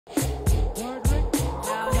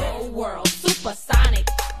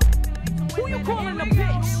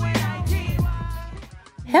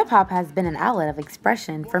Hip-hop has been an outlet of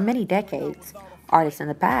expression for many decades. Artists in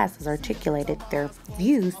the past have articulated their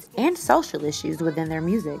views and social issues within their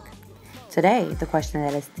music. Today, the question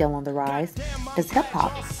that is still on the rise, does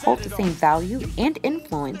hip-hop hold the same value and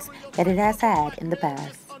influence that it has had in the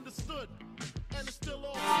past?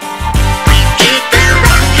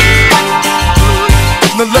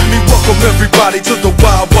 Now let me welcome everybody to the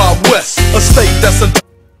Wild Wild West, a state that's a...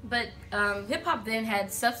 But hip-hop then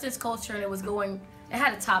had substance culture, and it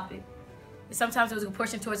had a topic. Sometimes it was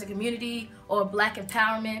pushing towards the community or black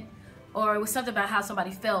empowerment, or it was something about how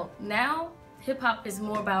somebody felt. Now, hip-hop is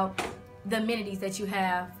more about the amenities that you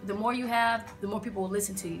have. The more you have, the more people will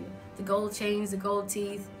listen to you. The gold chains, the gold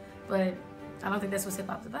teeth, but I don't think that's what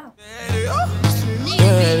hip-hop's about.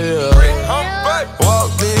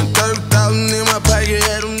 Walked in, 30,000 in my pocket,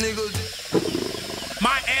 had them niggas.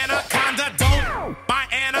 My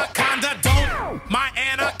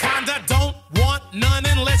anaconda don't want none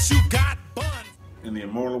unless you got bun. In the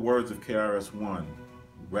immortal words of KRS-One,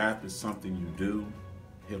 rap is something you do,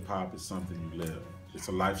 hip-hop is something you live. It's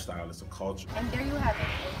a lifestyle, it's a culture. And there you have it.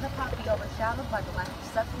 Will hip-hop be overshadowed by the lack of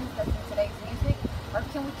substance that's in today's music? Or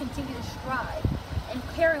can we continue to strive and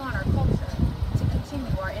carry on our culture?